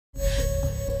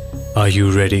Are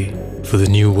you ready for the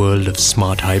new world of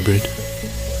smart hybrid?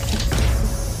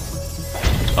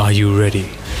 Are you ready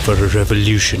for a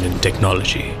revolution in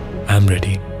technology? I'm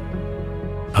ready.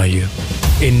 Are you?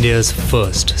 India's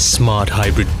first smart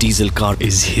hybrid diesel car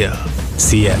is here.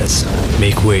 Ciaz,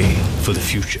 make way for the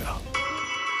future.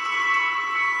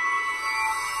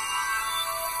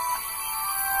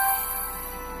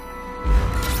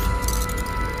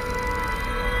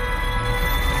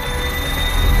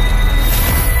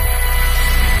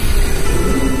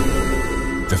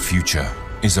 The future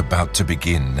is about to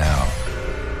begin now.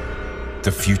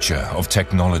 The future of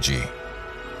technology.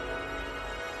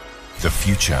 The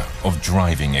future of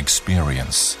driving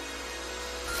experience.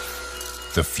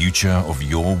 The future of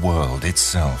your world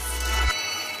itself.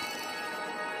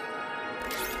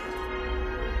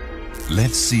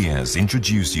 Let Ciaz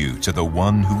introduce you to the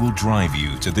one who will drive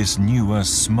you to this newer,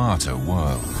 smarter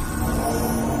world.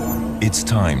 It's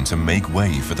time to make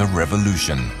way for the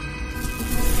revolution.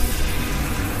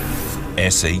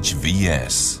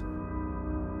 SHVS.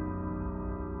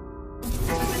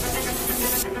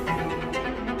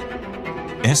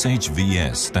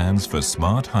 SHVS stands for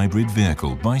Smart Hybrid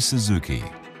Vehicle by Suzuki.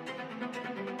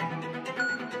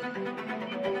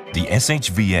 The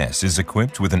SHVS is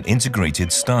equipped with an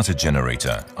integrated starter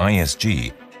generator,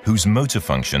 ISG, whose motor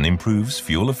function improves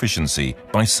fuel efficiency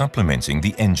by supplementing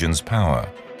the engine's power.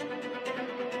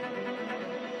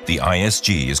 The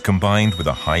ISG is combined with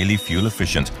a highly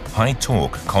fuel-efficient,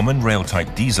 high-torque common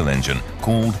rail-type diesel engine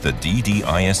called the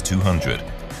DDIS200,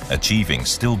 achieving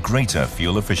still greater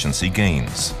fuel efficiency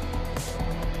gains.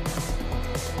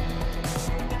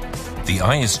 The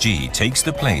ISG takes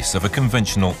the place of a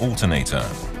conventional alternator.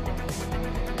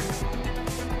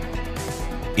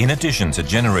 In addition to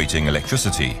generating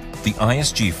electricity, the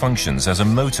ISG functions as a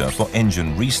motor for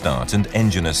engine restart and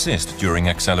engine assist during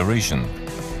acceleration.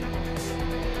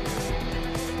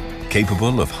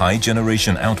 Capable of high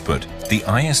generation output, the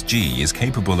ISG is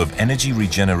capable of energy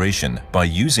regeneration by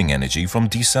using energy from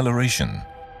deceleration.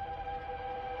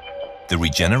 The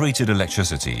regenerated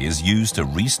electricity is used to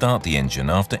restart the engine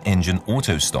after engine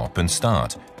auto stop and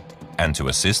start, and to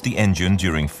assist the engine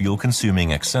during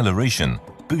fuel-consuming acceleration,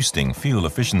 boosting fuel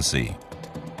efficiency.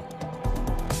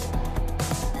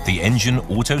 The engine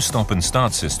auto stop and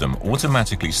start system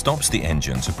automatically stops the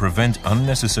engine to prevent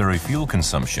unnecessary fuel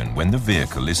consumption when the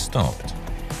vehicle is stopped.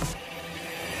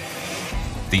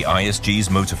 The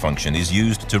ISG's motor function is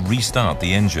used to restart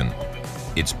the engine.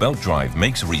 Its belt drive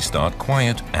makes restart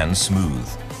quiet and smooth.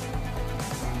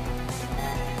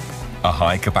 A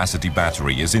high-capacity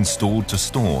battery is installed to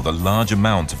store the large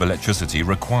amount of electricity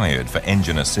required for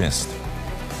engine assist.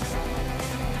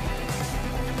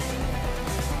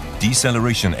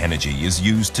 Deceleration energy is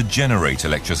used to generate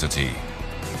electricity.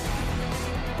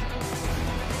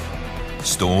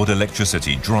 Stored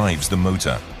electricity drives the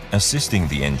motor, assisting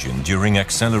the engine during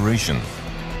acceleration,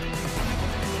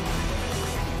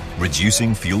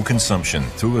 reducing fuel consumption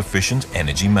through efficient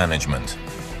energy management.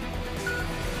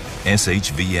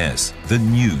 SHVS, the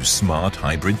new smart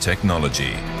hybrid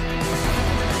technology.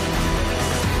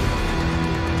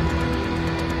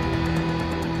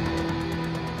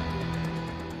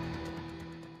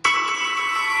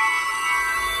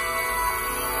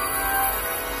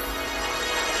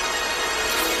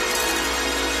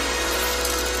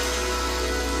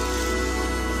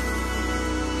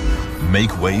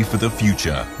 Make way for the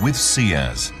future with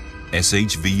Ciaz,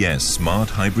 SHVS Smart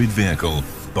Hybrid Vehicle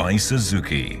by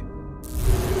Suzuki.